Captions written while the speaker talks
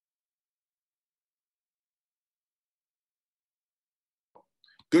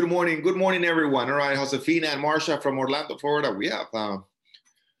Good morning, everyone. All right, Josefina and Marsha from Orlando, Florida. We have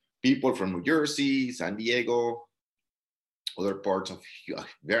people from New Jersey, San Diego, other parts of,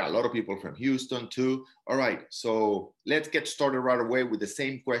 there are a lot of people from Houston too. All right, so let's get started right away with the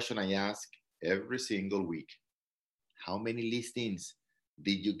same question I ask every single week. How many listings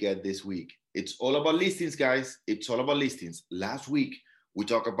did you get this week? It's all about listings, guys. It's all about listings. Last week, we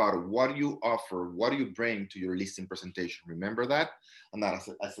talked about what do you offer, what do you bring to your listing presentation. Remember that? And that, as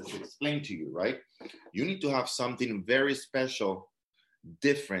I explained to you, right? You need to have something very special,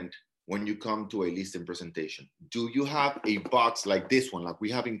 different when you come to a listing presentation. Do you have a box like this one, like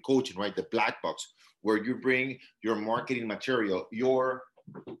we have in coaching, right? The black box, where you bring your marketing material, your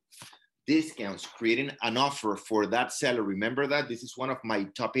discounts, creating an offer for that seller. Remember that? This is one of my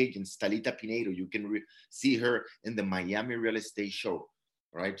top agents, Talita Pinedo. You can see her in the Miami Real Estate Show,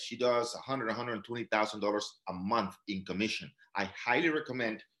 right? She does $120,000 a month in commission. I highly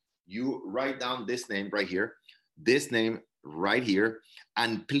recommend you write down this name right here,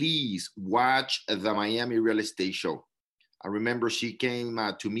 and please watch the Miami Real Estate Show. I remember she came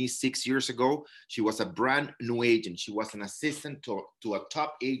to me 6 years ago. She was a brand new agent. She was an assistant to a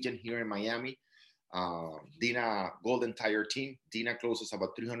top agent here in Miami, Dina Golden Tire team. Dina closes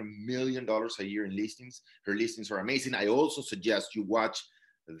about $300 million a year in listings. Her listings are amazing. I also suggest you watch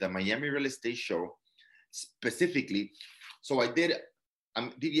the Miami Real Estate Show specifically. So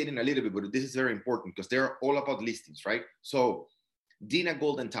I'm deviating a little bit, but this is very important because they're all about listings, right? So Dina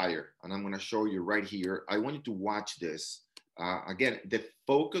Golden Tire, and I'm going to show you right here. I want you to watch this. Again, the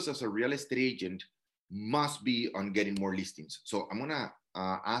focus as a real estate agent must be on getting more listings. So I'm going to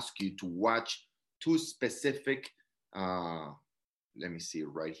ask you to watch two specific, let me see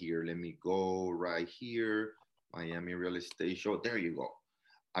right here. Let me go right here. Miami Real Estate Show. There you go.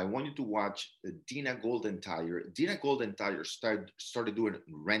 I want you to watch Dina Golden Tire. Dina Golden Tire started doing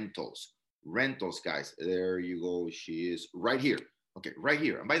rentals. Rentals, guys. There you go. She is right here. Okay, right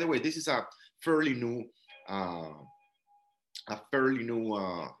here. And by the way, this is a fairly new, there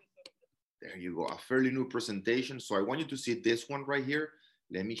you go, a fairly new presentation. So I want you to see this one right here.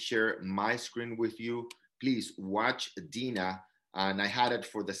 Let me share my screen with you. Please watch Dina. And I had it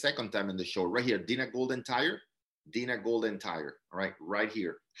for the second time in the show right here. Dina Golden Tire. Dina Golden Tire, all right, right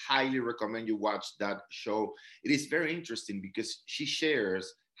here. Highly recommend you watch that show. It is very interesting because she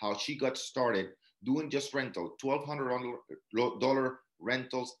shares how she got started doing just rental, $1,200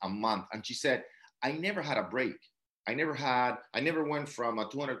 rentals a month. And she said, I never had a break. I never went from a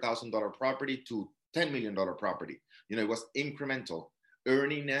 $200,000 property to $10 million property. You know, it was incremental,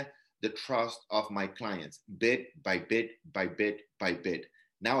 earning the trust of my clients, bit by bit by bit by bit.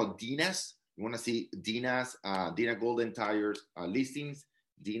 Now, you want to see Dina Golden Tire's listings,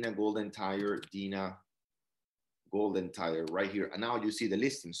 Dina Golden Tire right here. And now you see the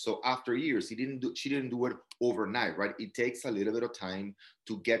listings. So after years, she didn't do it overnight, right? It takes a little bit of time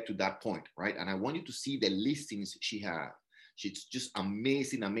to get to that point, right? And I want you to see the listings she had. She's just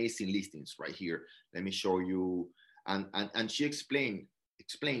amazing listings right here. Let me show you. And she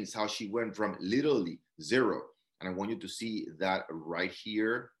explains how she went from literally zero. And I want you to see that right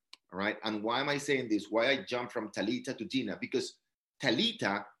here. All right. And why am I saying this? Why I jumped from Talita to Dina? Because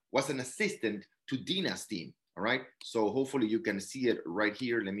Talita was an assistant to Dina's team. All right. So hopefully you can see it right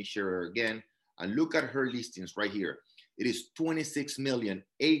here. Let me share her again. And look at her listings right here. It is 26 million,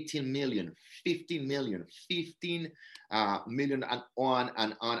 18 million, 15 million, 15 million, and on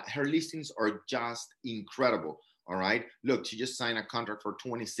and on. Her listings are just incredible. All right. Look, she just signed a contract for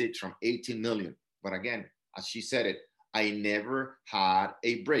 26 from 18 million. But again, as she said it, I never had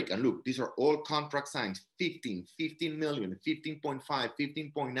a break. And look, these are all contract signs, 15 million, 15.5,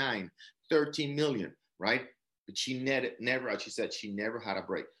 15.9, 13 million, right? But she never, as she said, she never had a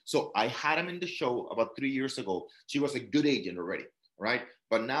break. So I had him in the show about 3 years ago. She was a good agent already, right?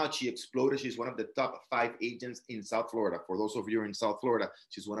 But now she exploded. She's one of the top 5 agents in South Florida. For those of you in South Florida,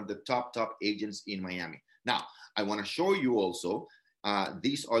 she's one of the top agents in Miami. Now, I want to show you also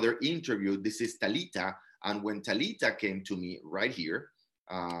this other interview. This is Talita. And when Talita came to me right here,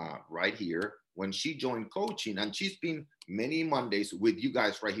 when she joined coaching, and she's been many Mondays with you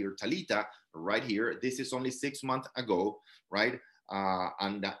guys right here, Talita, right here. This is only 6 months ago, right?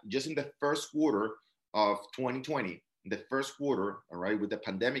 And just in the first quarter of 2020, the first quarter, all right, with the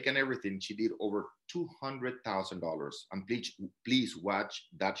pandemic and everything, she did over $200,000. And please watch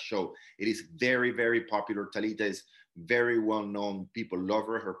that show. It is very, very popular. Talita is very well known. People love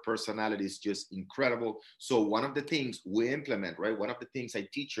her. Her personality is just incredible. So one of the things we implement, right? One of the things I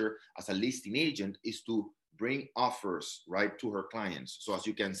teach her as a listing agent is to bring offers, right, to her clients. So as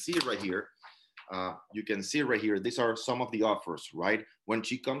you can see right here, You can see right here, these are some of the offers, right? When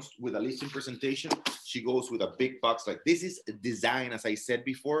she comes with a listing presentation, she goes with a big box. Like, this is designed, as I said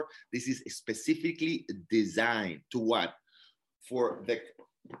before, this is specifically designed to what? For the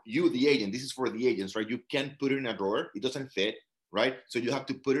agent. This is for the agents, right? You can't put it in a drawer. It doesn't fit, right? So you have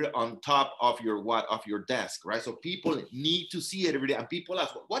to put it on top of your of your desk, right? So people need to see it every day. And people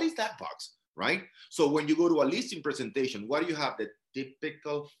ask, what is that box, right? So when you go to a listing presentation, what do you have? The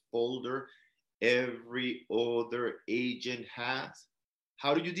typical folder every other agent has.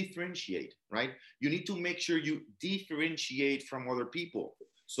 How do you differentiate, right? You need to make sure you differentiate from other people.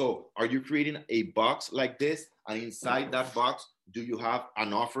 So are you creating a box like this? And inside that box, do you have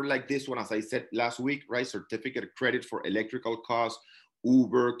an offer like this one, as I said last week, right? Certificate of credit for electrical costs,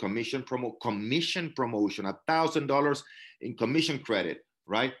 Uber, commission promotion, $1,000 in commission credit,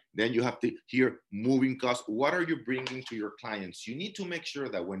 right? Then you have to hear moving costs. What are you bringing to your clients? You need to make sure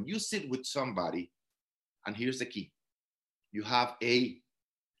that when you sit with somebody, and here's the key, you have a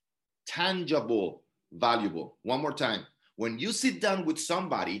tangible, valuable. One more time. When you sit down with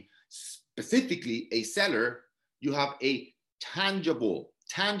somebody, specifically a seller, you have a tangible,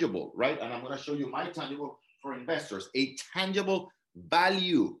 right? And I'm going to show you my tangible for investors, a tangible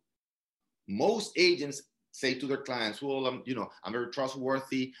value. Most agents say to their clients, well, I'm very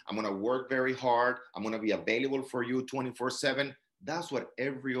trustworthy. I'm going to work very hard. I'm going to be available for you 24/7. That's what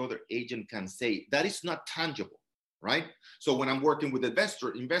every other agent can say. That is not tangible, right? So when I'm working with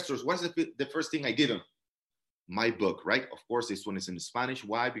investors, what's the first thing I give them? My book, right? Of course, this one is in Spanish.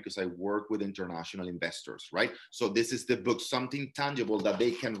 Why? Because I work with international investors, right? So this is the book, something tangible that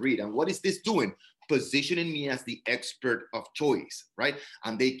they can read. And what is this doing? Positioning me as the expert of choice, right?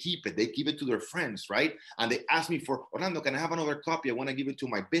 And they keep it to their friends, right? And they ask me for, Orlando, can I have another copy? I want to give it to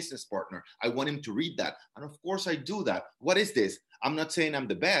my business partner. I want him to read that. And of course I do that. What is this? I'm not saying I'm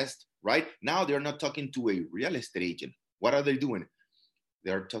the best, right? Now they're not talking to a real estate agent. What are they doing?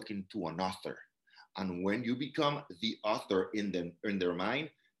 They're talking to an author. And when you become the author in their mind,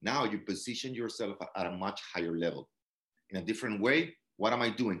 now you position yourself at a much higher level. In a different way, what am I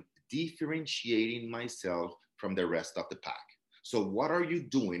doing? Differentiating myself from the rest of the pack. So what are you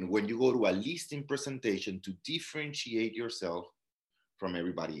doing when you go to a listing presentation to differentiate yourself from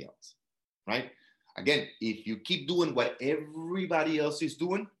everybody else, right? Again, if you keep doing what everybody else is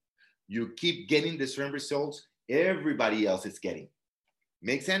doing, you keep getting the same results everybody else is getting.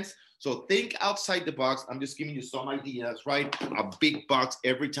 Make sense? So think outside the box. I'm just giving you some ideas, right? A big box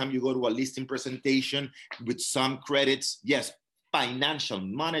every time you go to a listing presentation with some credits. Yes, financial,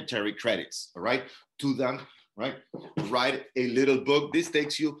 monetary credits, all right? To them, right? Write a little book. This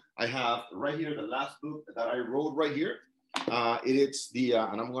takes you, I have right here, the last book that I wrote right here. It's the,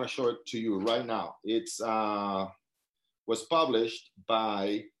 and I'm going to show it to you right now. It's was published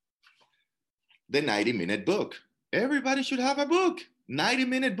by the 90-minute book. Everybody should have a book.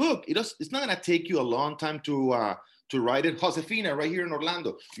 90-minute book. It's not going to take you a long time to write it. Josefina, right here in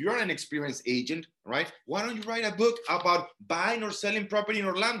Orlando, you're an experienced agent, right? Why don't you write a book about buying or selling property in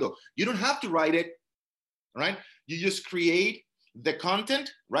Orlando? You don't have to write it, right? You just create the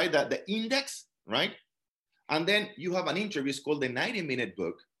content, right? The index, right? And then you have an interview. It's called the 90-minute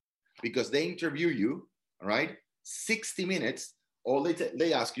book because they interview you, right? 60 minutes. All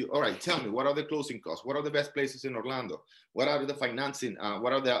they ask you, all right, tell me, what are the closing costs? What are the best places in Orlando? What are the financing?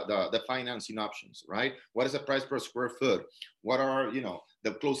 What are the financing options, right? What is the price per square foot? What are,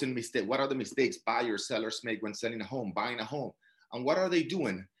 the closing mistake? What are the mistakes buyers, sellers make when selling a home, buying a home? And what are they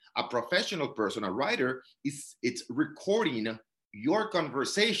doing? A professional person, a writer, it's recording your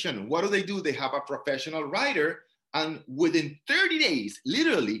conversation. What do? They have a professional writer, and within 30 days,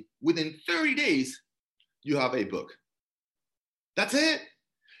 literally within 30 days, you have a book. That's it.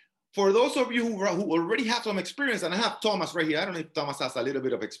 For those of you who already have some experience, and I have Thomas right here. I don't know if Thomas has a little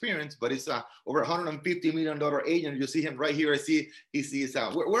bit of experience, but it's over $150 million agent. You see him right here. He sees,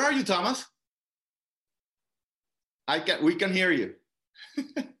 where are you, Thomas? We can hear you.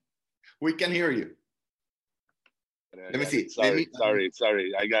 We can hear you. Let me see. Sorry.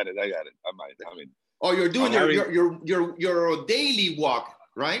 I got it. I mean. Oh, you're doing your daily walk,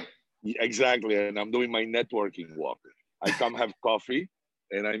 right? Exactly, and I'm doing my networking walk. I come have coffee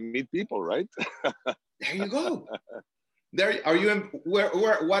and I meet people, right? There you go. There, are you in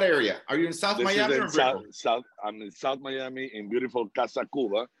what area? Are you in South Miami or South? I'm in South Miami in beautiful Casa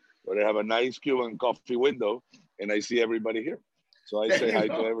Cuba, where they have a nice Cuban coffee window, and I see everybody here. So I say hi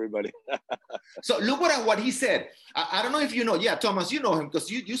to everybody. So look what he said. I don't know if you know. Yeah, Thomas, you know him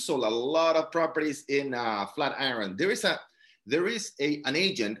because you sold a lot of properties in Flatiron. There is an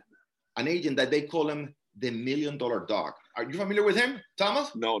agent that they call him the $1 million dog. Are you familiar with him,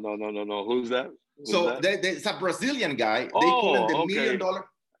 Thomas? No, no, no, no, no. Who's that? Who's So that? it's a Brazilian guy. They call him Oh, okay.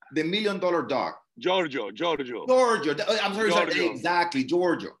 the million dollar dog. Giorgio. Giorgio. I'm sorry, sorry. Giorgio. Exactly,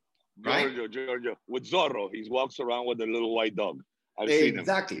 Giorgio. Right? Giorgio. With Zorro. He walks around with a little white dog. I've seen him.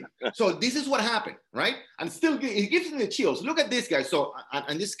 Exactly. So this is what happened, right? And still, it gives me the chills. Look at this guy. So,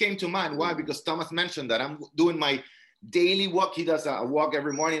 and this came to mind. Why? Because Thomas mentioned that I'm doing my daily walk. He does a walk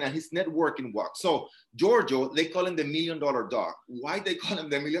every morning and his networking walk. So Giorgio, they call him the million dollar dog. Why they call him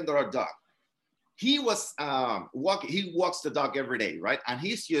the million dollar dog? He was he walks the dog every day, right? And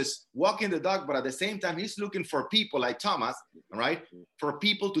he's just walking the dog, but at the same time, he's looking for people like Thomas, right? For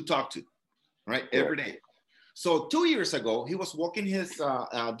people to talk to, right? Every day. So 2 years ago, he was walking his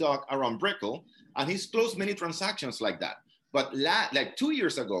dog around Brickell, and he's closed many transactions like that. But like 2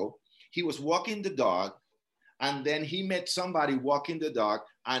 years ago, he was walking the dog, and then he met somebody walking the dog,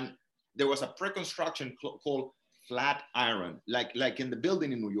 and there was a pre-construction called Flatiron, like in the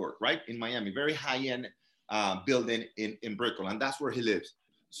building in New York, right? In Miami, very high-end building in Brickell, and that's where he lives.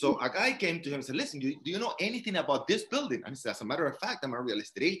 So a guy came to him and said, listen, do you know anything about this building? And he said, as a matter of fact, I'm a real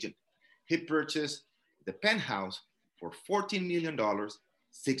estate agent. He purchased the penthouse for $14 million,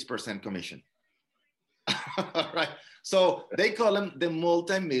 6% commission. Right? So they call him the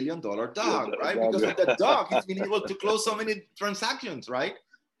multi-million dollar dog, right? Because of the dog, he's been able to close so many transactions, right?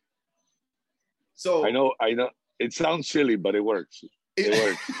 So I know. It sounds silly, but it works. It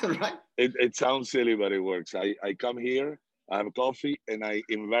works. Right? It sounds silly, but it works. I come here, I have coffee, and I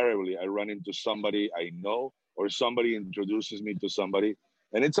invariably run into somebody I know, or somebody introduces me to somebody,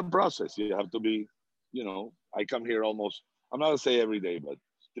 and it's a process. You have to be, I come here almost, I'm not gonna say every day, but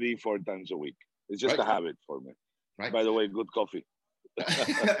 3-4 times a week. It's just a habit for me. Right. By the way, good coffee.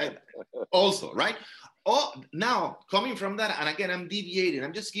 Also, right? Oh, now coming from that, and again, I'm deviating.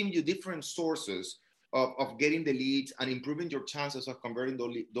 I'm just giving you different sources of getting the leads and improving your chances of converting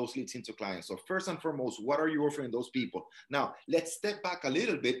those leads into clients. So first and foremost, what are you offering those people? Now, let's step back a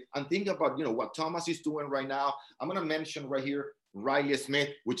little bit and think about, what Thomas is doing right now. I'm going to mention right here, Riley Smith,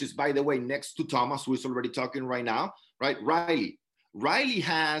 which is, by the way, next to Thomas, who is already talking right now, right? Riley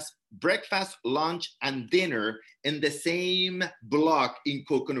has breakfast, lunch, and dinner in the same block in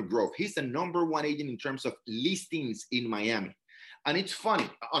Coconut Grove. He's the #1 agent in terms of listings in Miami. And it's funny,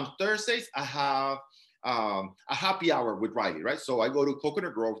 on Thursdays, I have a happy hour with Riley, right? So I go to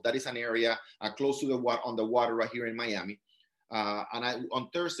Coconut Grove. That is an area close to on the water right here in Miami. And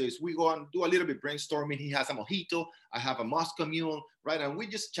on Thursdays, we go and do a little bit brainstorming. He has a mojito. I have a Moscow Mule, right? And we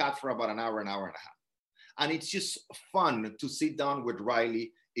just chat for about an hour and a half. And it's just fun to sit down with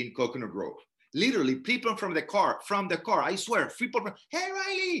Riley in Coconut Grove. Literally, people from the car, I swear, people, hey,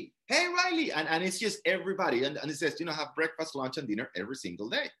 Riley. And it's just everybody. And it says, have breakfast, lunch, and dinner every single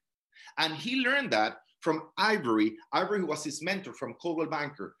day. And he learned that from Ivory. Ivory was his mentor from Coldwell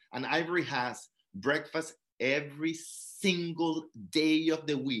Banker. And Ivory has breakfast every single day of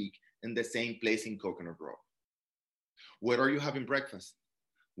the week in the same place in Coconut Grove. Where are you having breakfast?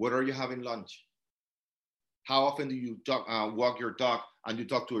 Where are you having lunch? How often do you walk your dog and you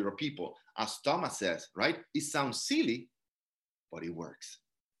talk to your people? As Thomas says, right? It sounds silly, but it works.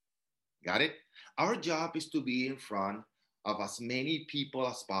 Got it? Our job is to be in front of as many people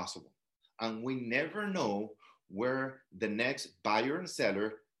as possible. And we never know where the next buyer and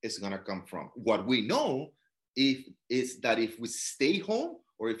seller is going to come from. What we know is that if we stay home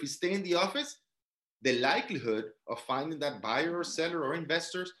or if we stay in the office, the likelihood of finding that buyer or seller or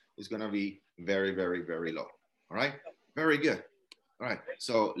investors is going to be very, very, very low. All right. Very good. All right.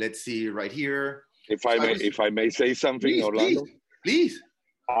 So let's see right here. If I may say something, please, Orlando. Please.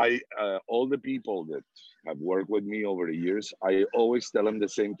 All the people that have worked with me over the years, I always tell them the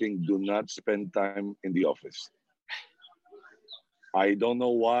same thing. Do not spend time in the office. I don't know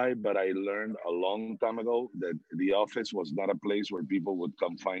why, but I learned a long time ago that the office was not a place where people would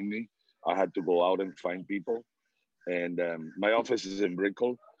come find me. I had to go out and find people. And my office is in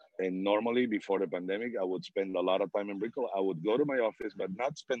Brickell. And normally before the pandemic, I would spend a lot of time in Brickell. I would go to my office, but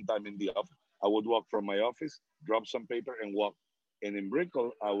not spend time in the office. I would walk from my office, drop some paper and walk. And in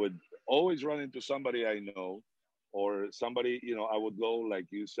Brickell, I would always run into somebody I know or somebody, I would go, like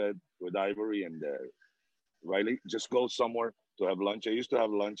you said, with Ivory and Riley, just go somewhere to have lunch. I used to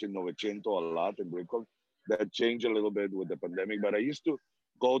have lunch in Novecento a lot in Brickell. That changed a little bit with the pandemic, but I used to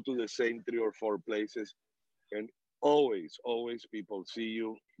go to the same 3 or 4 places. And always people see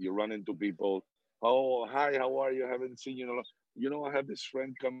you. You run into people. Oh, hi, how are you? I haven't seen you. I have this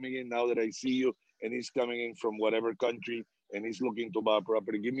friend coming in now that I see you, and he's coming in from whatever country, and he's looking to buy a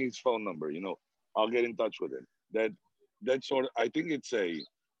property. Give me his phone number. I'll get in touch with him. That sort of, I think it's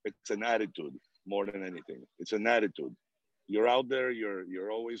an attitude more than anything. It's an attitude. you're out there,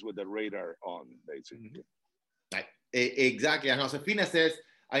 you're always with the radar on, basically. Right. Exactly. And Josefina says,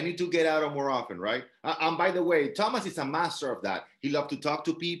 I need to get out more often, right? And by the way, Thomas is a master of that. He loves to talk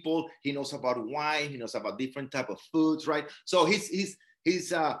to people. He knows about wine. He knows about different type of foods, right? So he's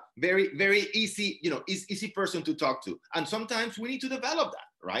very, very easy, easy person to talk to. And sometimes we need to develop that,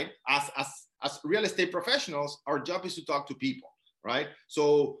 right? As real estate professionals, our job is to talk to people, right?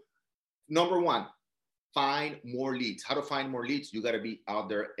 So number one, find more leads. How to find more leads? You got to be out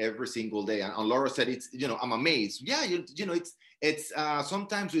there every single day. And Laura said, it's, I'm amazed. Yeah, it's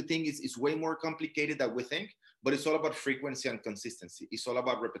sometimes we think it's way more complicated than we think, but it's all about frequency and consistency. It's all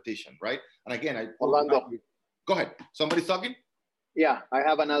about repetition, right? And again, Orlando, go ahead. Somebody's talking? Yeah, I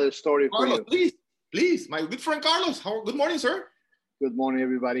have another story Carlos, for you. Please, my good friend Carlos. Good morning, sir. Good morning,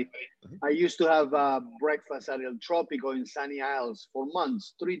 everybody. I used to have breakfast at El Tropico in Sunny Isles for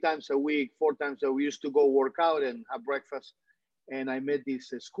months, 3 times a week, 4 times a week. We used to go work out and have breakfast. And I met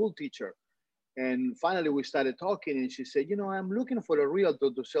this school teacher. And finally, we started talking. And she said, I'm looking for a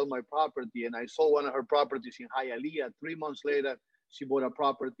realtor to sell my property. And I sold one of her properties in Hialeah. 3 months later, she bought a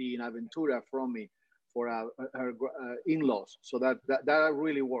property in Aventura from me for her in-laws. So that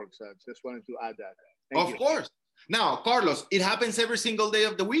really works. I just wanted to add that. Thank you. Of course. Now, Carlos, it happens every single day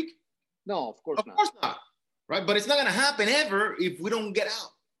of the week? No, of course not. Of course not, right? But it's not going to happen ever if we don't get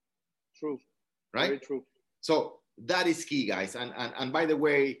out. True. Right? Very true. So that is key, guys. And by the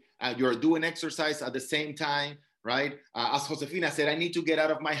way, you're doing exercise at the same time, right? As Josefina said, I need to get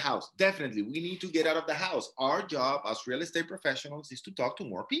out of my house. Definitely, we need to get out of the house. Our job as real estate professionals is to talk to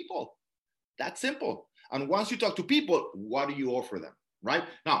more people. That's simple. And once you talk to people, what do you offer them, right?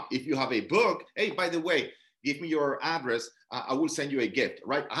 Now, if you have a book, hey, by the way, give me your address. I will send you a gift,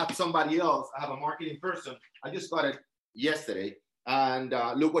 right? I have somebody else. I have a marketing person. I just got it yesterday. And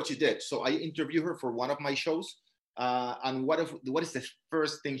look what she did. So I interviewed her for one of my shows. And what is the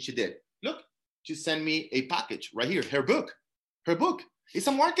first thing she did? Look, she sent me a package right here. Her book. It's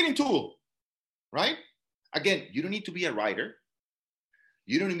a marketing tool, right? Again, you don't need to be a writer.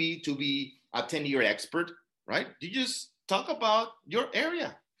 You don't need to be a 10-year expert, right? You just talk about your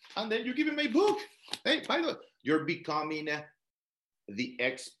area. And then you give him a book. Hey, by the way, you're becoming the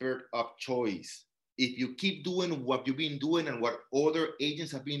expert of choice. If you keep doing what you've been doing and what other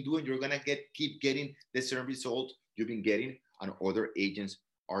agents have been doing, you're going to keep getting the same result you've been getting and other agents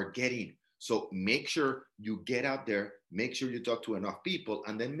are getting. So make sure you get out there, make sure you talk to enough people,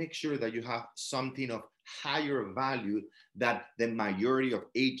 and then make sure that you have something of higher value that the majority of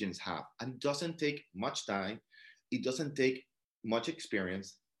agents have. And it doesn't take much time. It doesn't take much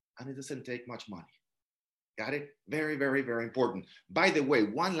experience. And it doesn't take much money. Got it? Very, very, very important. By the way,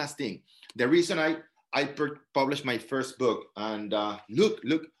 one last thing. The reason I published my first book, and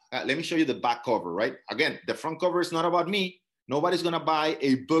look, let me show you the back cover, right? Again, the front cover is not about me. Nobody's going to buy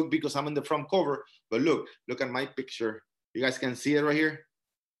a book because I'm in the front cover. But look at my picture. You guys can see it right here.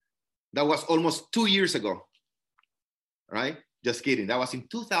 That was almost 2 years ago, right? Just kidding. That was in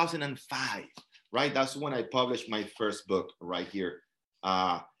 2005, right? That's when I published my first book right here.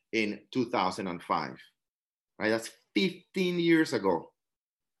 In 2005, right? That's 15 years ago.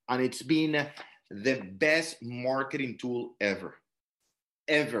 And it's been the best marketing tool ever,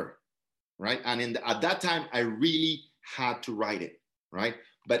 right? And at that time, I really had to write it, right?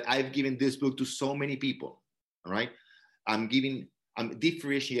 But I've given this book to so many people, all right? I'm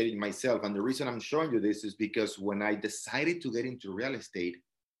differentiating myself. And the reason I'm showing you this is because when I decided to get into real estate,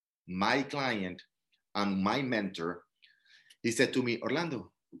 my client and my mentor, he said to me,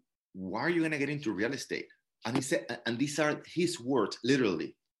 Orlando, why are you going to get into real estate? And he said, and these are his words,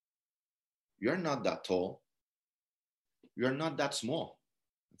 literally, you're not that tall. You're not that small.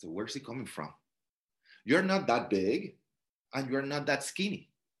 I said, where's he coming from? You're not that big and you're not that skinny.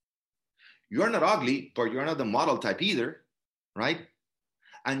 You're not ugly, but you're not the model type either, right?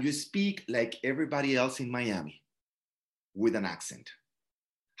 And you speak like everybody else in Miami with an accent.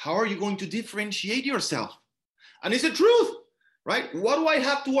 How are you going to differentiate yourself? And it's the truth. Right? What do I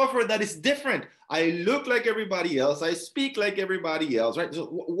have to offer that is different? I look like everybody else. I speak like everybody else, right? So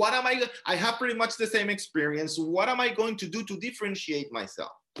what am I have pretty much the same experience. What am I going to do to differentiate myself?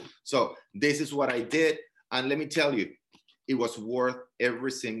 So this is what I did. And let me tell you, it was worth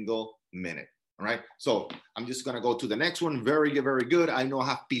every single minute. All right. So I'm just going to go to the next one. Very good, very good. I know I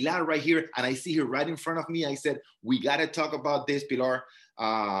have Pilar right here and I see her right in front of me. I said, we got to talk about this, Pilar.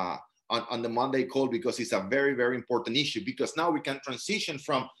 On the Monday call, because it's a very, very important issue, because now we can transition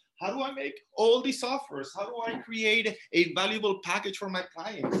from how do I make all these offers? How do I create a valuable package for my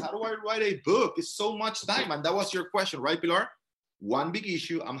clients? How do I write a book? It's so much time. And that was your question, right, Pilar? One big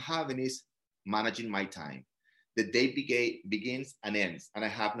issue I'm having is managing my time. the day begins and ends, and I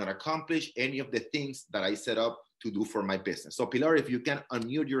have not accomplished any of the things that I set up to do for my business. So Pilar, if you can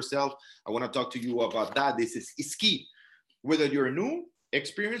unmute yourself, I want to talk to you about that. This is key. Whether you're a new,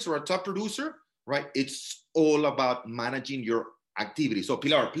 experienced, or a top producer, right? It's all about managing your activity. So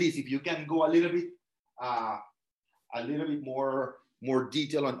Pilar, please, if you can go a little bit more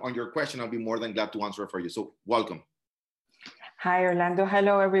detail on your question, I'll be more than glad to answer it for you. So welcome. Hi, Orlando.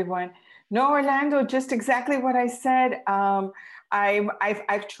 Hello, everyone. No, Orlando, just exactly what I said.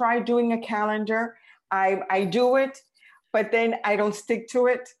 I've tried doing a calendar. I do it, but then I don't stick to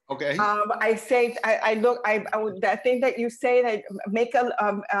it. Okay. That thing that you say, that make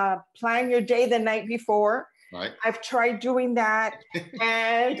plan your day the night before. Right. I've tried doing that,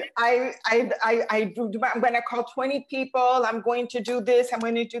 and I'm going to call 20 people. I'm going to do this. I'm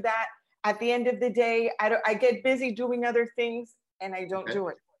going to do that. At the end of the day, I get busy doing other things, and I don't do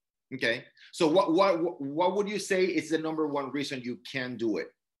it. Okay. So what would you say is the number one reason you can do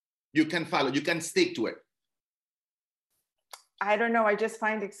it? You can follow, you can stick to it. I don't know. I just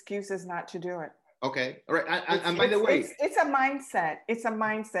find excuses not to do it. Okay. All right. And by the way, it's a mindset. It's a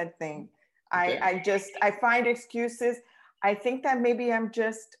mindset thing. Okay. I find excuses. I think that maybe I'm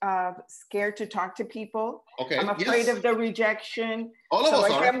just scared to talk to people. Okay. I'm afraid of the rejection. All of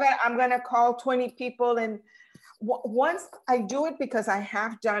us are. I'm gonna call 20 people, and once I do it, because I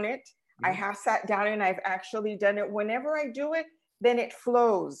have done it, I have sat down and I've actually done it. Whenever I do it, then it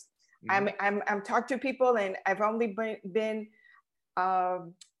flows. I'm talked to people, and I've only been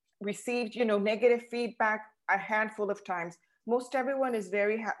received, negative feedback a handful of times. Most everyone is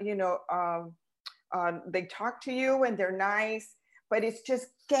very, they talk to you and they're nice, but it's just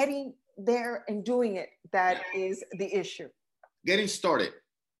getting there and doing it that is the issue. Getting started.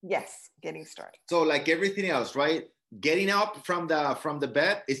 Yes, getting started. So like everything else, right? Getting up from the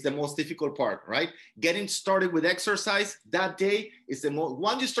bed is the most difficult part, right? Getting started with exercise that day is the most.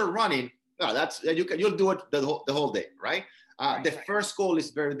 Once you start running, you'll do it the whole day, right? The first goal is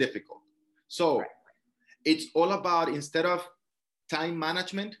very difficult. So it's all about, instead of time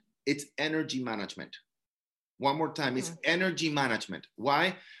management, it's energy management. One more time, it's energy management.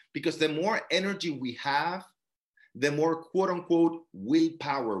 Why? Because the more energy we have, the more quote unquote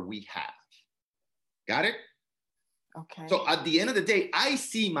willpower we have. Got it? Okay. So at the end of the day, I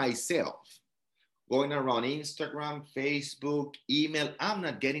see myself going around Instagram, Facebook, email. I'm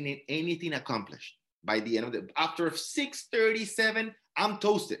not getting anything accomplished by the end of the, after 6:37, I'm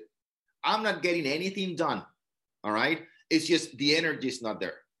toasted. I'm not getting anything done. All right. It's just the energy is not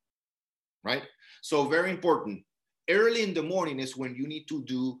there. Right. So very important. Early in the morning is when you need to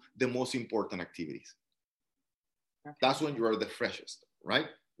do the most important activities. Okay. That's when you are the freshest, right?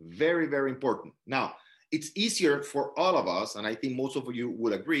 Very, very important. Now, it's easier for all of us, and I think most of you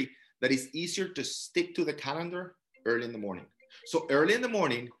would agree, that it's easier to stick to the calendar early in the morning. So early in the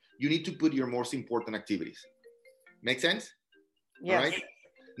morning, you need to put your most important activities. Make sense? Yes. All right?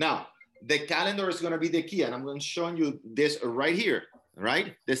 Now, the calendar is going to be the key, and I'm going to show you this right here,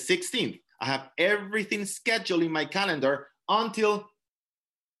 right? The 16th. I have everything scheduled in my calendar until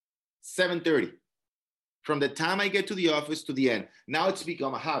 7:30. From the time I get to the office to the end. Now it's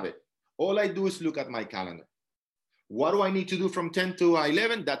become a habit. All I do is look at my calendar. What do I need to do from 10 to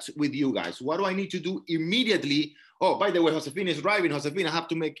 11? That's with you guys. What do I need to do immediately? Oh, by the way, Josefina is driving. Josefina, I have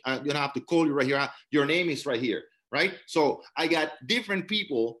to make, have to call you right here. Your name is right here, right? So I got different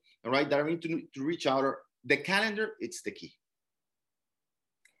people, all right, that I need to reach out. The calendar, it's the key.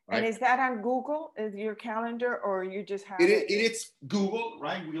 Right? And is that on Google? Is your calendar, or you just have It's Google,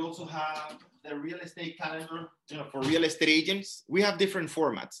 right? We also have the real estate calendar, for real estate agents. We have different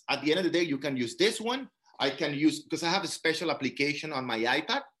formats. At the end of the day, you can use this one. I can use, because I have a special application on my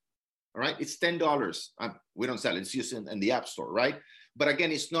iPad, all right? It's $10. We don't sell it, it's just in the App Store, right? But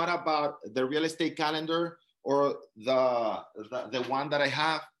again, it's not about the real estate calendar or the one that I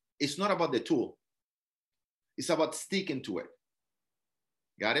have. It's not about the tool. It's about sticking to it.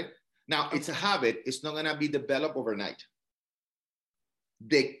 Got it? Now, it's a habit. It's not gonna be developed overnight.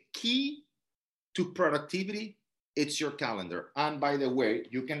 The key to productivity, it's your calendar. And by the way,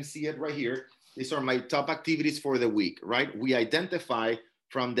 you can see it right here. These are my top activities for the week, right? We identify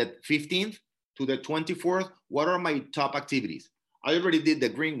from the 15th to the 24th, what are my top activities? I already did the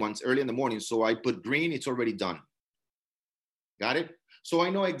green ones early in the morning, so I put green, it's already done. Got it? So I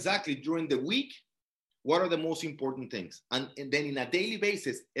know exactly during the week, what are the most important things? And then in a daily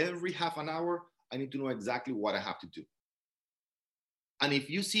basis, every half an hour, I need to know exactly what I have to do. And if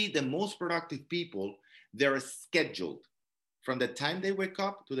you see the most productive people, they're scheduled from the time they wake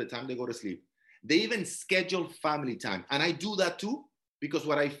up to the time they go to sleep. They even schedule family time. And I do that too, Because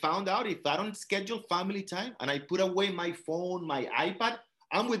what I found out, if I don't schedule family time and I put away my phone, my iPad,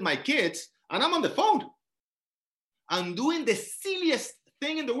 I'm with my kids and I'm on the phone. I'm doing the silliest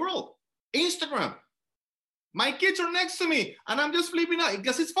thing in the world, Instagram. My kids are next to me and I'm just flipping out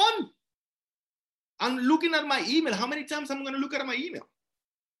because it's fun. I'm looking at my email. How many times I'm going to look at my email,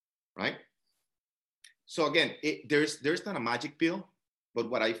 right? So again, there's not a magic pill, but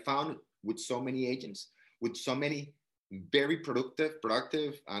what I found with so many agents, with so many very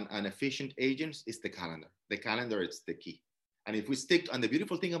productive and efficient agents is the calendar. The calendar is the key. And if we stick, and the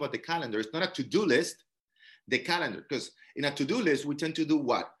beautiful thing about the calendar, it's not a to-do list, the calendar, because in a to-do list, we tend to do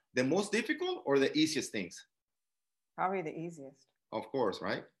what? The most difficult or the easiest things? Probably the easiest. Of course,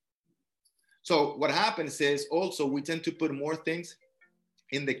 right? So what happens is also we tend to put more things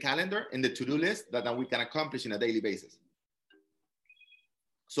in the calendar, in the to-do list that we can accomplish on a daily basis.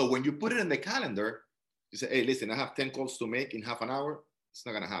 So when you put it in the calendar, you say, hey, listen, I have 10 calls to make in half an hour. It's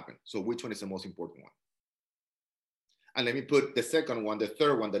not going to happen. So which one is the most important one? And let me put the second one, the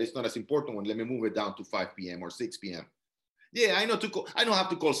third one that is not as important one. Let me move it down to 5 p.m. or 6 p.m. Yeah, I know I don't have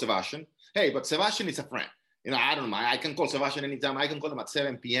to call Sebastian. Hey, but Sebastian is a friend. You know, I don't mind. I can call Sebastian anytime. I can call him at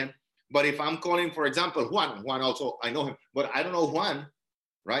 7 p.m. But if I'm calling, for example, Juan also, I know him, but I don't know Juan,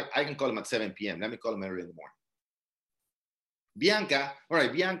 right? I can call him at 7 p.m. Let me call him early in the morning. Bianca, all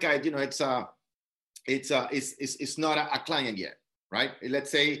right, Bianca, you know, it's not a client yet, right?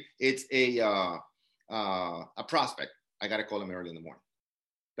 Let's say it's a prospect. I got to call him early in the morning.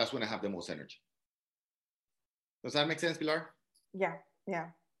 That's when I have the most energy. Does that make sense, Pilar? Yeah, yeah.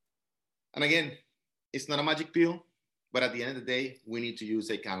 And again, it's not a magic pill, but at the end of the day, we need to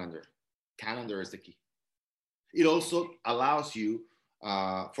use a calendar. Calendar is the key. It also allows you,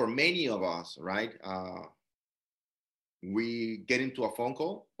 for many of us, right? We get into a phone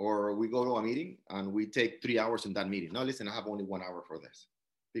call or we go to a meeting and we take 3 hours in that meeting. No, listen, I have only 1 hour for this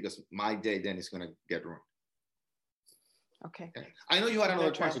because my day then is going to get ruined. Okay. I know you had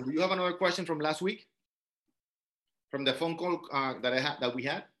another question. Do you have another question from last week? From the phone call that we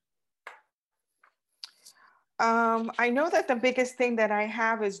had? I know that the biggest thing that I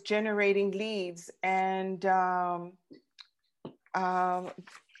have is generating leads, and I'm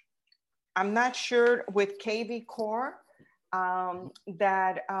not sure with KV Core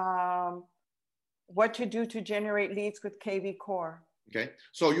what to do to generate leads with KV Core. Okay,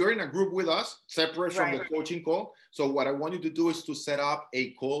 so you're in a group with us, separate from the coaching call. So what I want you to do is to set up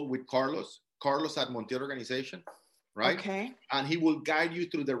a call with Carlos at Montiel Organization, right? Okay. And he will guide you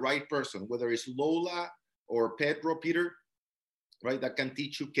through the right person, whether it's Lola or Peter, right? That can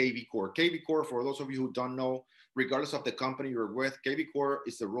teach you KV Core. KV Core, for those of you who don't know, regardless of the company you're with, KV Core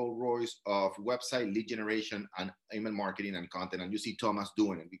is the Rolls Royce of website lead generation and email marketing and content. And you see Thomas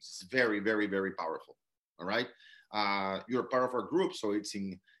doing it. It's very, very, very powerful. All right. You're part of our group, so it's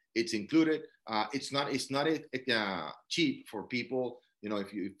included. It's not cheap for people. You know,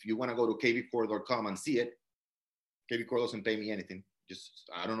 if you want to go to kvcore.com and see it, KV Core doesn't pay me anything.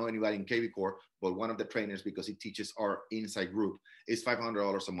 I don't know anybody in KV Core, but one of the trainers, because he teaches our inside group, is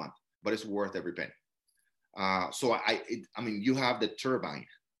 $500 a month, but it's worth every penny. So I mean, you have the turbine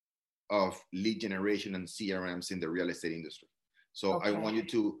of lead generation and CRMs in the real estate industry. So okay. I want you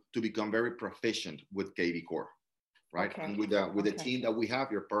to become very proficient with KV Core, right? Okay. And with the team that we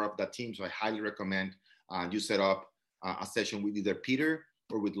have, you're part of that team. So I highly recommend you set up a session with either Peter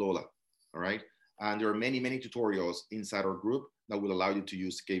or with Lola, all right? And there are many, many tutorials inside our group that will allow you to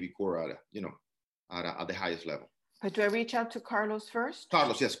use KV Core at the highest level. But do I reach out to Carlos first?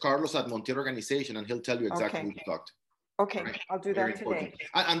 Carlos, yes, Carlos at Montiel Organization, and he'll tell you exactly who to talk to. Okay, right? I'll do that today.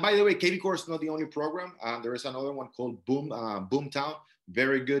 And by the way, KV Core is not the only program. There is another one called Boomtown,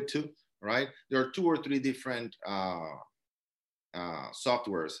 very good too, right? There are 2 or 3 different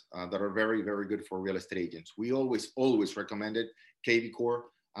softwares that are very, very good for real estate agents. We always recommended KV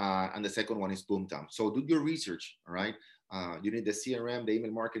Core, and the second one is Boomtown. So do your research, all right? You need the CRM, the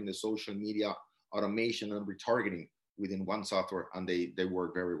email marketing, the social media, automation, and retargeting within one software, and they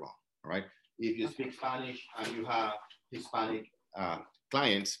work very well, all right? If you speak Spanish and you have Hispanic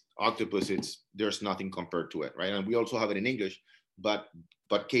clients, Octopus, there's nothing compared to it, right? And we also have it in English, but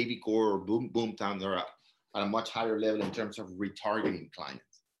KV Core or Boomtown, they're at a much higher level in terms of retargeting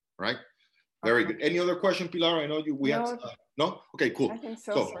clients, right? Very good. Any other question, Pilar? I know no? Okay, cool. I think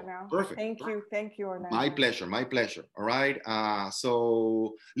so for now. Perfect. Thank you, Orlando. My pleasure. All right.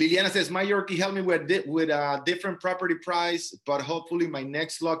 So Liliana says, my Yorkie helped me with a different property price, but hopefully my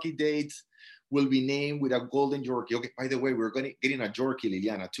next lucky date will be named with a golden Yorkie. Okay, by the way, we're getting a Yorkie,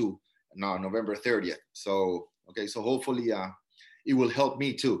 Liliana, too, now November 30th. So, okay, so hopefully it will help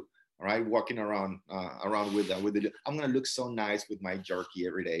me too. All right, walking around with the, I'm gonna look so nice with my jerky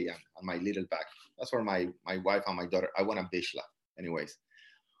every day and my little bag. That's where my wife and my daughter, I want a bishla. Anyways,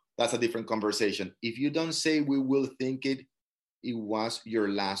 that's a different conversation. If you don't say we will think it, it was your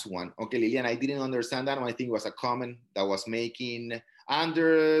last one. Okay, Lilian, I didn't understand that. I think it was a comment that was making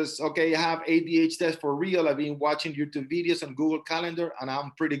Anders. Okay, I have ADHD test for real. I've been watching YouTube videos on Google Calendar and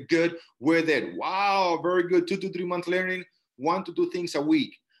I'm pretty good with it. Wow, very good. 2 to 3 months learning, 1 to 2 things a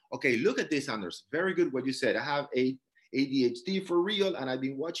week. Okay, look at this, Anders. Very good what you said. I have ADHD for real and I've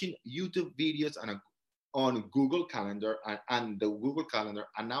been watching YouTube videos on Google Calendar and the Google Calendar,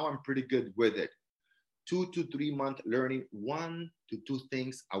 and now I'm pretty good with it. 2 to 3 month learning, 1 to 2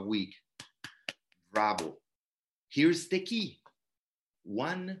 things a week. Bravo. Here's the key.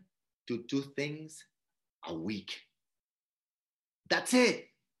 1 to 2 things a week. That's it.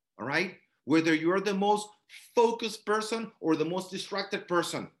 All right. Whether you're the most focused person or the most distracted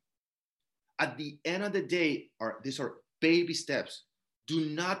person, at the end of the day, these are baby steps. Do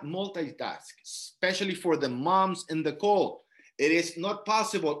not multitask, especially for the moms in the call. It is not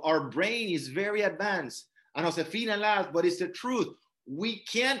possible. Our brain is very advanced. And Josefina laughs, but it's the truth.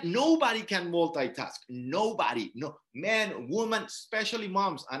 Nobody can multitask. Nobody, no, man, woman, especially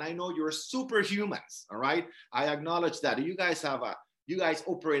moms. And I know you're superhumans, all right? I acknowledge that. You guys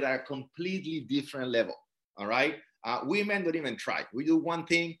operate at a completely different level, all right? Women don't even try. We do one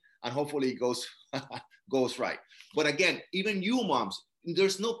thing and hopefully it goes, goes right. But again, even you moms,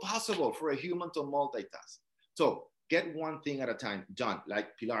 there's no possible for a human to multitask. So get one thing at a time done.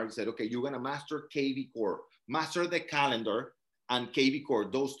 Like Pilar said, okay, you're gonna master KV Core, master the calendar and KV Core,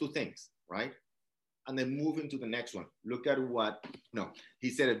 those 2 things, right? And then move into the next one. Look at what, no,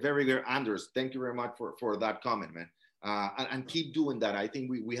 he said it very good. Anders, thank you very much for that comment, man. And keep doing that. I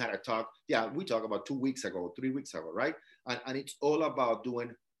think we had a talk. Yeah, we talked about 2 weeks ago, 3 weeks ago, right? And it's all about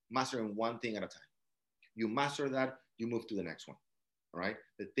mastering one thing at a time. You master that, you move to the next one. All right.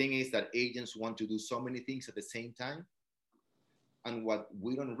 The thing is that agents want to do so many things at the same time. And what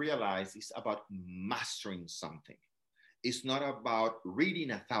we don't realize is about mastering something. It's not about reading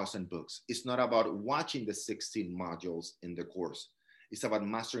 1,000 books. It's not about watching the 16 modules in the course. It's about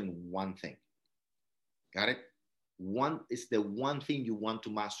mastering one thing. Got it? One is the one thing you want to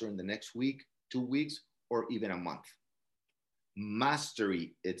master in the next week, 2 weeks, or even a month.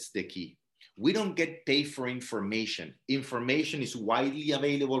 Mastery, it's the key. We don't get paid for information. Information is widely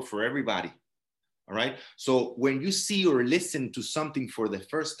available for everybody. All right. So when you see or listen to something for the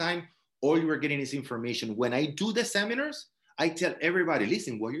first time, all you are getting is information. When I do the seminars, I tell everybody,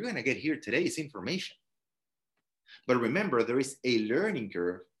 listen, what you're going to get here today is information. But remember, there is a learning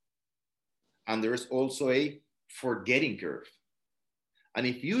curve and there is also a forgetting curve. And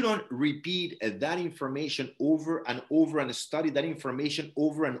if you don't repeat that information over and over and study that information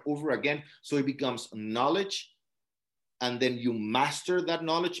over and over again, so it becomes knowledge, and then you master that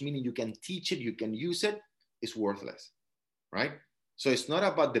knowledge, meaning you can teach it, you can use it, it's worthless, right? So it's not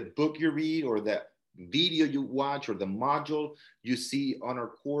about the book you read or the video you watch or the module you see on our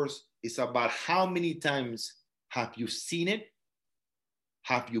course. It's about how many times have you seen it?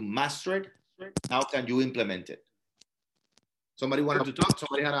 Have you mastered it? How can you implement it? Somebody wanted to talk?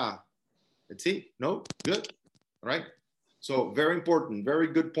 Somebody had let's see, no? Good, all right. So very important, very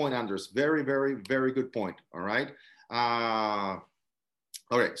good point, Anders. Very, very, very good point, all right. All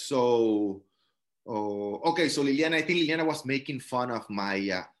right, so, okay, so Liliana, I think Liliana was making fun of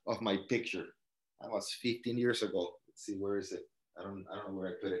my picture. That was 15 years ago. Let's see, where is it? I don't know where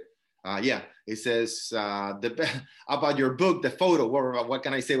I put it. Yeah, it says about your book, the photo, what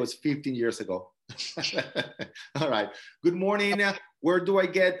can I say, was 15 years ago. All right. Good morning. Where do I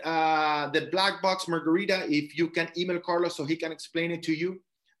get the black box margarita? If you can email Carlos so he can explain it to you,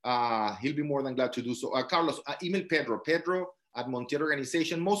 he'll be more than glad to do so. Carlos, email Pedro at Montiel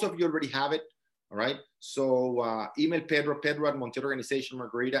Organization. Most of you already have it. All right. So email Pedro at Montiel Organization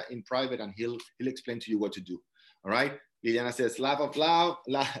margarita in private, and he'll explain to you what to do. All right. Liliana says, laugh out loud,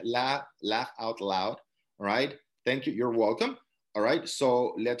 laugh out loud. All right. Thank you. You're welcome. All right,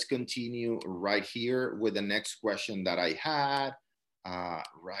 so let's continue right here with the next question that I had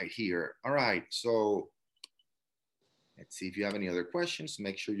right here. All right, so let's see if you have any other questions.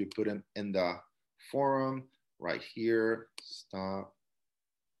 Make sure you put them in the forum right here. Stop.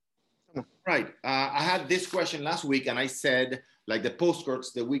 Right, I had this question last week and I said, like the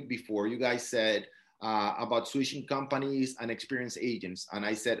postcards the week before, you guys said about switching companies and experienced agents. And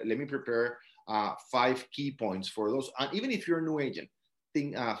I said, let me prepare 5 key points for those. And even if you're a new agent,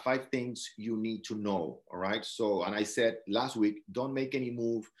 5 things you need to know. All right. So, and I said last week, don't make any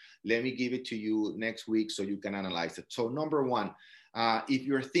move. Let me give it to you next week so you can analyze it. So number 1, If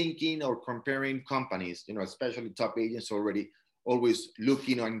you're thinking or comparing companies, you know, especially top agents already always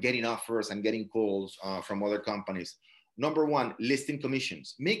looking on getting offers and getting calls from other companies. Number one, listing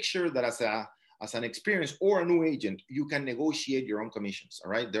commissions. Make sure that as an experienced or a new agent, you can negotiate your own commissions.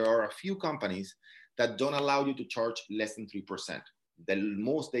 All right. There are a few companies that don't allow you to charge less than 3%. The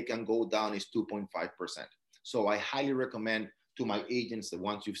most they can go down is 2.5%. So I highly recommend to my agents, the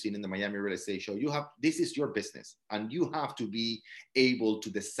ones you've seen in the Miami Real Estate Show, this is your business and you have to be able to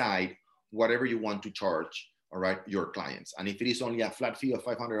decide whatever you want to charge, all right, your clients. And if it is only a flat fee of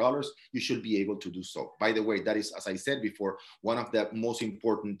 $500, you should be able to do so. By the way, that is, as I said before, one of the most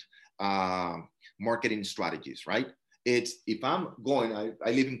important marketing strategies, right? It's if I'm going,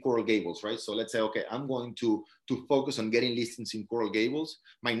 I live in Coral Gables, right? So let's say, okay, I'm going to focus on getting listings in Coral Gables.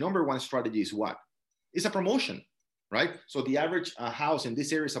 My number one strategy is what? It's a promotion, right? So the average house in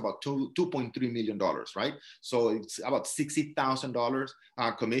this area is about $2.3 million, right? So it's about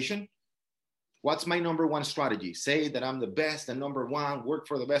 $60,000 commission. What's my number one strategy? Say that I'm the best and number one, work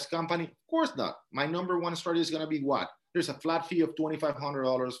for the best company? Of course not. My number one strategy is going to be what? There's a flat fee of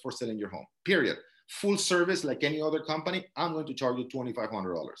 $2,500 for selling your home, period. Full service like any other company, I'm going to charge you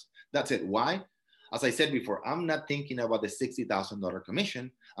 $2,500. That's it. Why? As I said before, I'm not thinking about the $60,000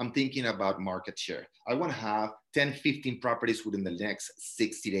 commission. I'm thinking about market share. I want to have 10, 15 properties within the next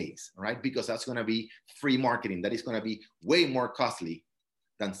 60 days, right? Because that's going to be free marketing. That is going to be way more costly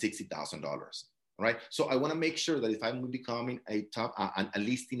than $60,000, right? So I want to make sure that if I'm becoming a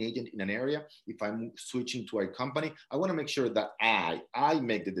listing agent in an area, if I'm switching to a company, I want to make sure that I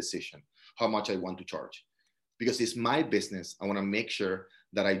make the decision how much I want to charge. Because it's my business, I want to make sure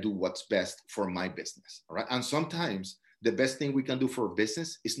that I do what's best for my business, all right? And sometimes the best thing we can do for a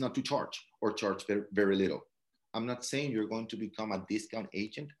business is not to charge or charge very, very little. I'm not saying you're going to become a discount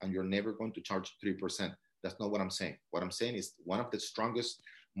agent and you're never going to charge 3%. That's not what I'm saying. What I'm saying is one of the strongest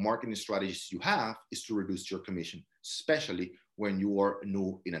marketing strategies you have is to reduce your commission, especially when you are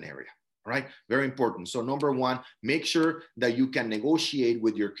new in an area. All right, very important. So number one, make sure that you can negotiate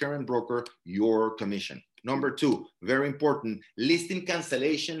with your current broker your commission. Number two, very important, listing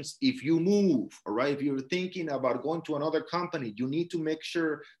cancellations if you move, all right? If you're thinking about going to another company, you need to make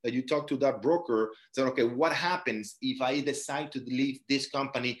sure that you talk to that broker, say, okay, what happens if I decide to leave this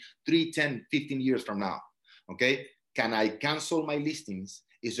company 3, 10, 15 years from now, okay? Can I cancel my listings?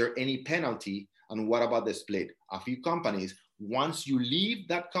 Is there any penalty? And what about the split? A few companies, once you leave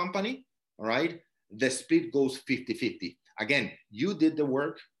that company, all right, the split goes 50-50. Again, you did the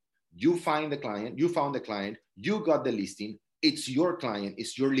work, you found the client, you got the listing, it's your client,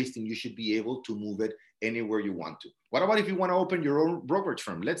 it's your listing, you should be able to move it anywhere you want to. What about if you want to open your own brokerage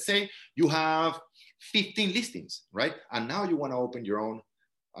firm? Let's say you have 15 listings, right? And now you want to open your own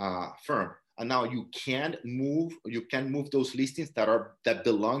firm. And now you can move those listings that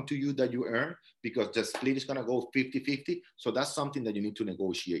belong to you that you earn because the split is going to go 50-50. So that's something that you need to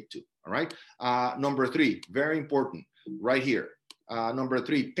negotiate to. All right. Number three, very important right here. Number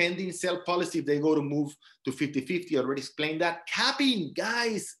three, pending sale policy. If they go to move to 50-50, I already explained that. Capping,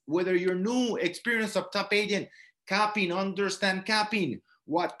 guys, whether you're new, experienced or top agent, capping, understand capping.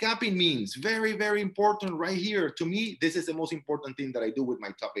 What capping means, very, very important right here. To me, this is the most important thing that I do with my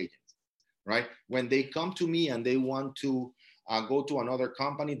top agents. Right? When they come to me and they want to go to another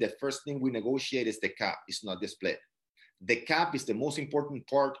company, the first thing we negotiate is the cap. It's not the split. The cap is the most important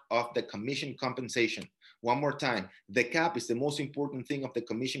part of the commission compensation. One more time, the cap is the most important thing of the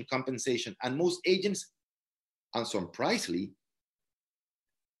commission compensation. And most agents, unsurprisingly,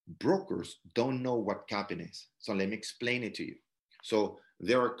 brokers don't know what capping is. So let me explain it to you. So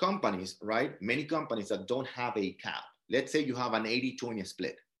there are companies, right? Many companies that don't have a cap. Let's say you have an 80-20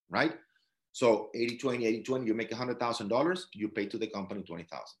 split, right? So 80-20, you make $100,000, you pay to the company $20,000.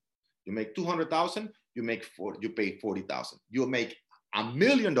 You make $200,000, you pay $40,000. You make $1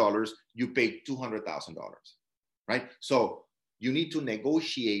 million, you pay $200,000, right? So you need to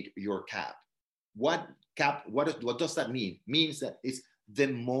negotiate your cap. What does that mean? Means that it's the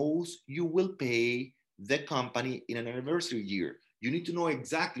most you will pay the company in an anniversary year. You need to know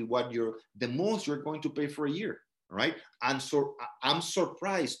exactly the most you're going to pay for a year, right? And so I'm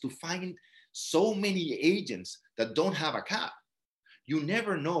surprised to find so many agents that don't have a cap. You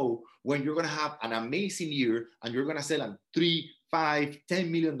never know when you're going to have an amazing year and you're going to sell a $3, $5, $10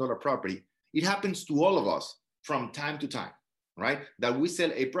 million property. It happens to all of us from time to time, right? That we sell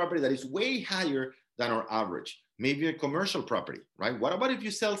a property that is way higher than our average. Maybe a commercial property, right? What about if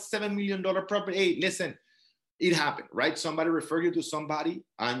you sell $7 million property? Hey, listen, it happened, right? Somebody referred you to somebody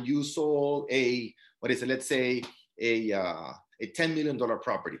and you sold let's say a $10 million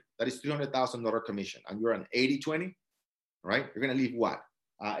property. That is $300,000 commission. And you're an 80-20. right? You're gonna leave what?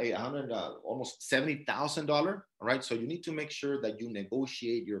 800, almost $70,000, all right? So you need to make sure that you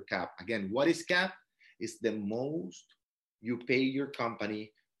negotiate your cap. Again, what is cap? It's the most you pay your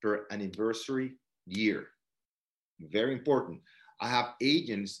company per anniversary year. Very important. I have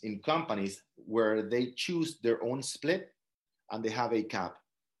agents in companies where they choose their own split and they have a cap.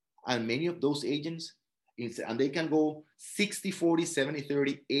 And many of those agents, and they can go 60-40,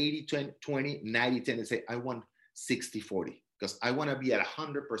 70-30, 80-20, 90-10, and say, I want 60-40 because I want to be at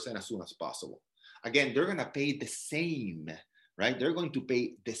 100% as soon as possible. Again, they're going to pay the same, right? They're going to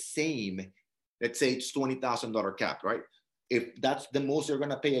pay the same. Let's say it's $20,000 cap, right? If that's the most you're going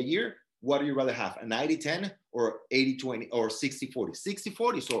to pay a year, what do you rather have, a 90-10 or 80-20 or 60-40?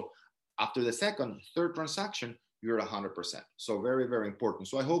 60-40. So after the second, third transaction, you're 100%. So very, very important.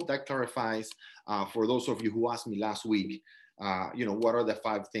 So I hope that clarifies for those of you who asked me last week, what are the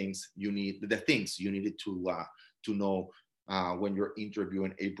 5 things you need, the things you needed to know when you're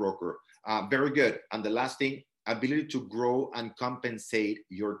interviewing a broker. Very good. And the last thing, ability to grow and compensate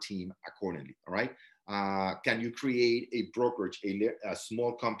your team accordingly. All right. Can you create a brokerage, a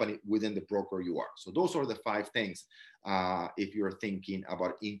small company within the broker you are? So those are the 5 things if you're thinking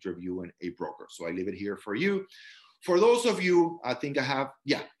about interviewing a broker. So I leave it here for you. For those of you,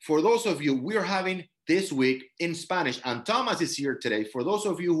 for those of you, we're having this week in Spanish, and Thomas is here today. For those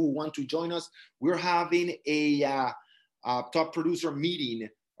of you who want to join us, we're having a top producer meeting.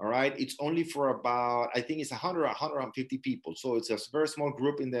 All right. It's only for about, I think it's 100 or 150 people. So it's a very small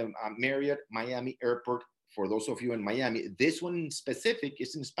group in the Marriott Miami Airport. For those of you in Miami, this one in specific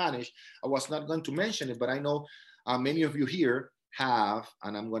is in Spanish. I was not going to mention it, but I know many of you here have,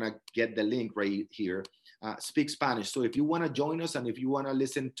 and I'm going to get the link right here, speak Spanish. So if you want to join us and if you want to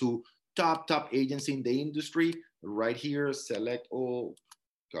listen to top agents in the industry, right here, select all,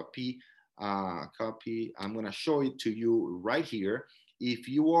 copy. I'm going to show it to you right here. If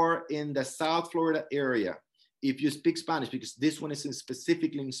you are in the South Florida area, if you speak Spanish, because this one is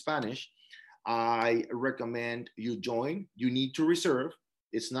specifically in Spanish, I recommend you join. You need to reserve.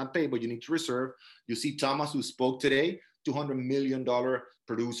 It's not paid, but you need to reserve. You see Thomas, who spoke today, $200 million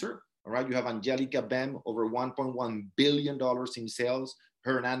producer. All right. You have Angelica Bem, over $1.1 billion in sales.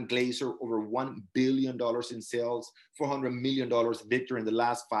 Hernan Glazer, over $1 billion in sales. $400 million Victor in the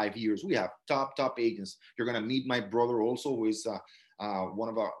last 5 years. We have top agents. You're going to meet my brother also, who is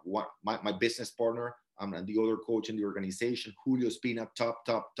my business partner. I'm the other coach in the organization, Julio Espina,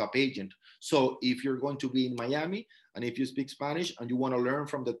 top agent. So if you're going to be in Miami and if you speak Spanish and you want to learn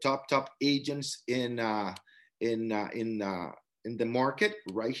from the top agents in the market,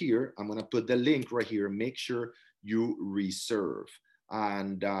 right here, I'm going to put the link right here. Make sure you reserve,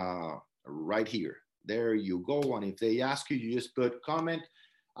 and right here, there you go. And if they ask you, you just put comment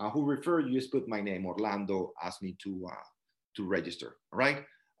who referred you, just put my name. Orlando asked me to register. All right.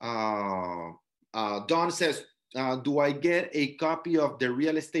 Don says, do I get a copy of the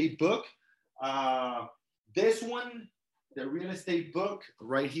real estate book? This one, the real estate book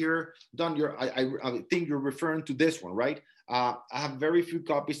right here. Don, I think you're referring to this one, right? I have very few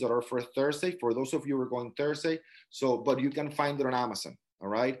copies that are for Thursday, for those of you who are going Thursday. So, but you can find it on Amazon. All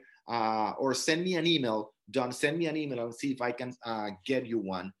right. Or send me an email. Don, send me an email and see if I can get you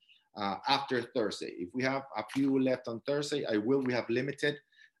one after Thursday. If we have a few left on Thursday, I will. We have limited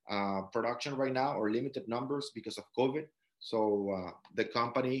production right now, or limited numbers because of COVID. So the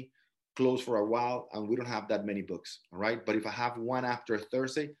company closed for a while and we don't have that many books. All right. But if I have one after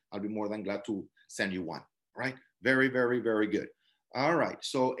Thursday, I'll be more than glad to send you one. All right. Very, very, very good. All right.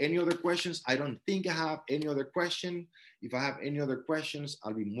 So any other questions? I don't think I have any other question. If I have any other questions,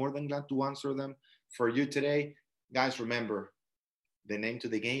 I'll be more than glad to answer them for you today. Guys, remember, the name to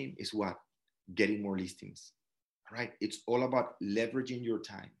the game is what? Getting more listings. All right. It's all about leveraging your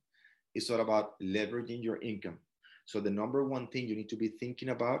time. It's all about leveraging your income. So the number one thing you need to be thinking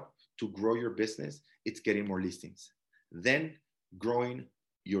about to grow your business, it's getting more listings. Then growing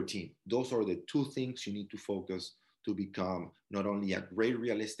your team. Those are the 2 things you need to focus to become not only a great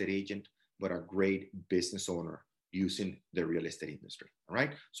real estate agent, but a great business owner using the real estate industry. All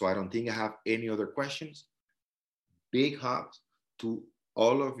right. So I don't think I have any other questions. Big hugs to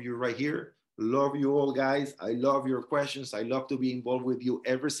all of you right here. Love you all, guys. I love your questions. I love to be involved with you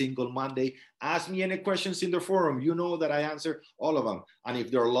every single Monday. Ask me any questions in the forum. You know that I answer all of them. And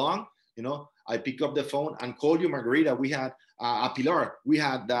if they're long, I pick up the phone and call you, Margarita. We had Pilar. We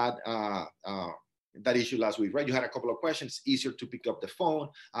had that issue last week, right? You had a couple of questions. Easier to pick up the phone.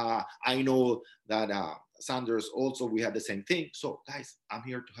 I know that Sanders also, we had the same thing. So, guys, I'm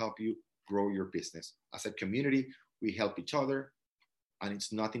here to help you grow your business. As a community, we help each other. And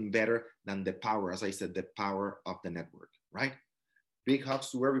it's nothing better than the power, as I said, the power of the network, right? Big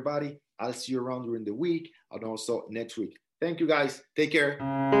hugs to everybody. I'll see you around during the week and also next week. Thank you, guys. Take care.